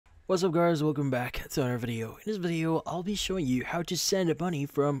What's up guys, welcome back to another video. In this video, I'll be showing you how to send money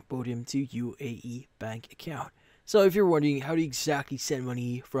from Botim to UAE bank account. So if you're wondering how to exactly send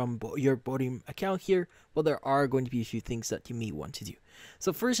money from your Botim account here, well, there are going to be a few things that you may want to do.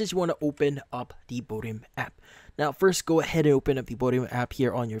 So first is you want to open up the Botim app. Now first, go ahead and open up the Botim app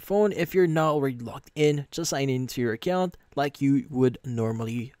here on your phone. If you're not already logged in, just sign into your account like you would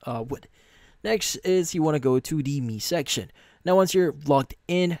normally would. Next is you want to go to the Me section. Now once you're logged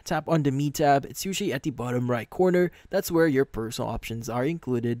in, tap on the Me tab. It's usually at the bottom right corner. That's where your personal options are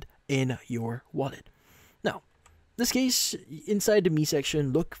included in your wallet. Now, in this case, inside the Me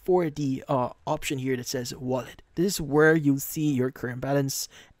section, look for the option here that says Wallet. This is where you'll see your current balance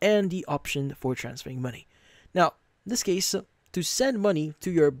and the option for transferring money. Now, in this case, to send money to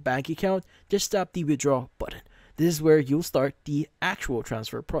your bank account, just tap the Withdraw button. This is where you'll start the actual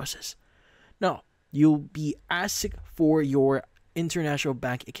transfer process. Now, you'll be asked for your international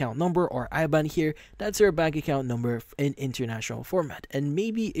bank account number or IBAN here. That's your bank account number in international format, and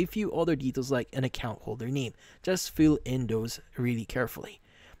maybe a few other details like an account holder name. Just fill in those really carefully.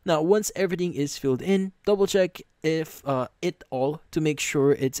 Now, once everything is filled in, double check if it all to make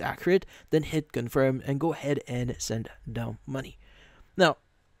sure it's accurate, then hit confirm and go ahead and send down money. Now,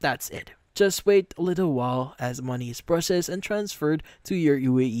 that's it. Just wait a little while as money is processed and transferred to your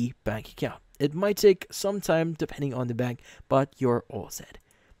UAE bank account. It might take some time depending on the bank, but you're all set.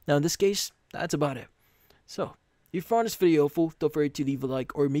 Now in this case, that's about it. So, if you found this video helpful, don't forget to leave a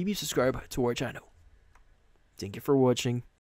like or maybe subscribe to our channel. Thank you for watching.